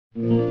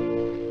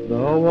The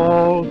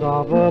walls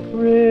of a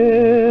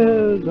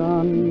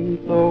prison,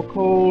 so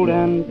cold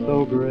and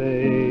so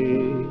gray,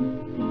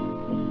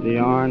 the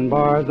iron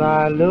bars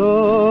I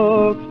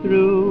looked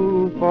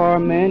through for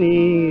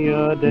many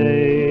a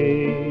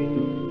day,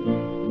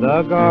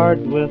 the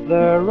guards with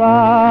their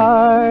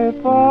rifles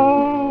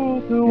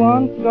who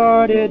once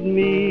guarded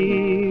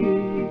me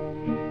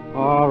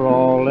are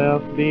all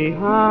left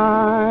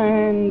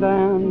behind,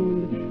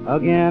 and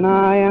again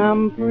I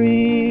am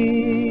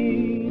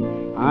free.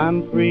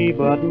 I'm free,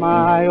 but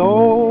my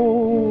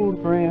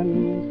old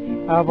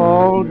friends have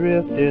all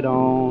drifted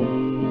on.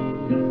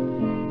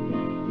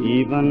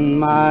 Even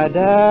my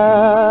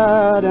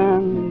dad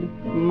and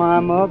my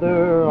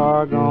mother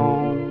are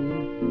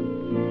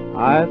gone.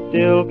 I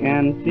still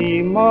can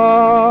see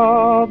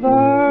Mother,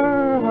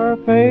 her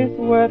face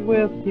wet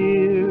with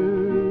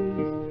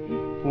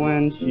tears,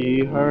 when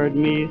she heard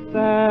me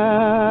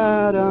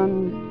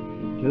sentence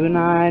to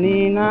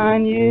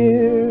 99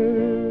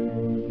 years.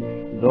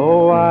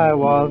 Though I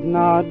was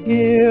not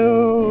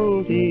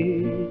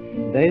guilty,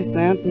 they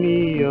sent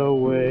me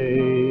away,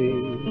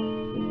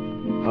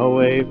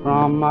 away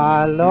from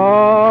my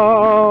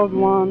loved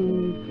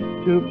ones,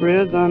 to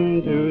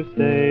prison to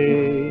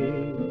stay.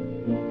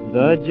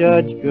 The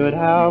judge could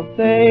have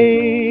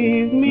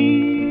saved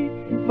me,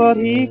 but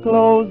he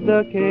closed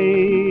the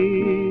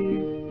case,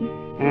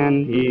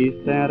 and he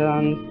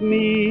sentenced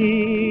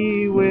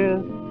me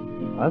with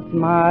a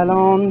smile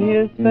on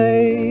his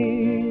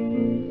face.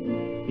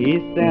 He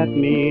sent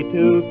me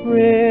to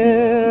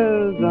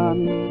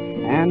prison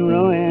and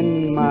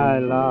ruined my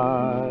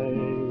life.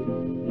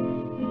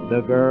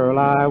 The girl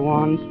I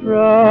once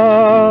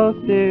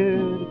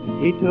trusted,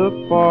 he took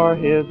for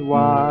his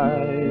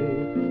wife.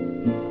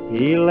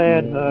 He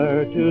led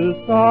her to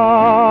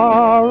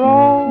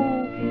sorrow,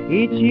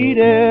 he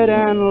cheated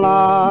and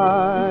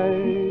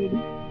lied.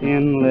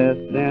 In less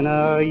than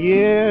a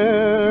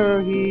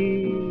year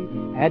he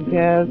had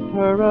cast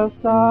her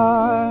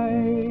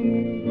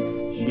aside.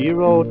 She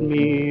wrote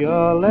me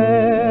a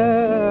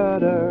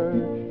letter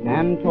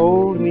and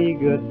told me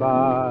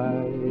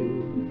goodbye.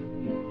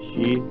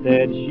 She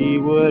said she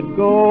would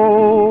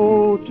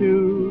go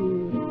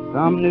to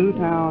some new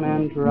town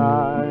and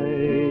try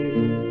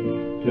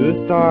to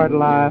start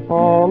life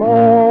all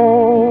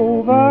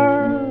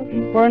over,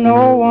 where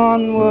no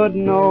one would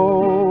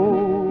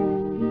know.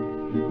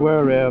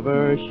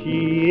 Wherever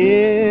she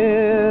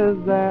is,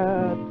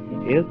 that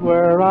is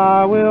where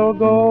I will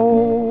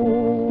go.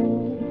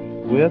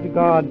 With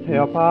God's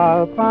help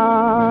I'll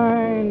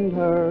find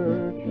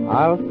her,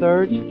 I'll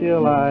search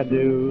till I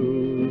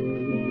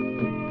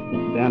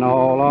do. Then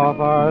all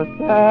of our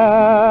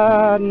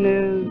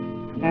sadness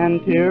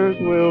and tears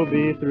will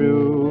be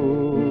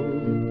through.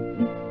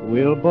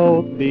 We'll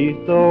both be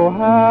so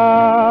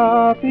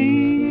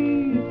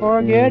happy,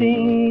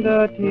 forgetting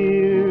the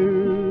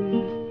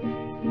tears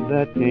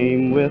that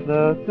came with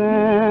the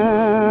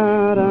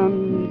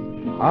sentence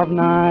of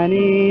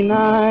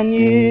 99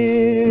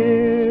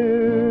 years.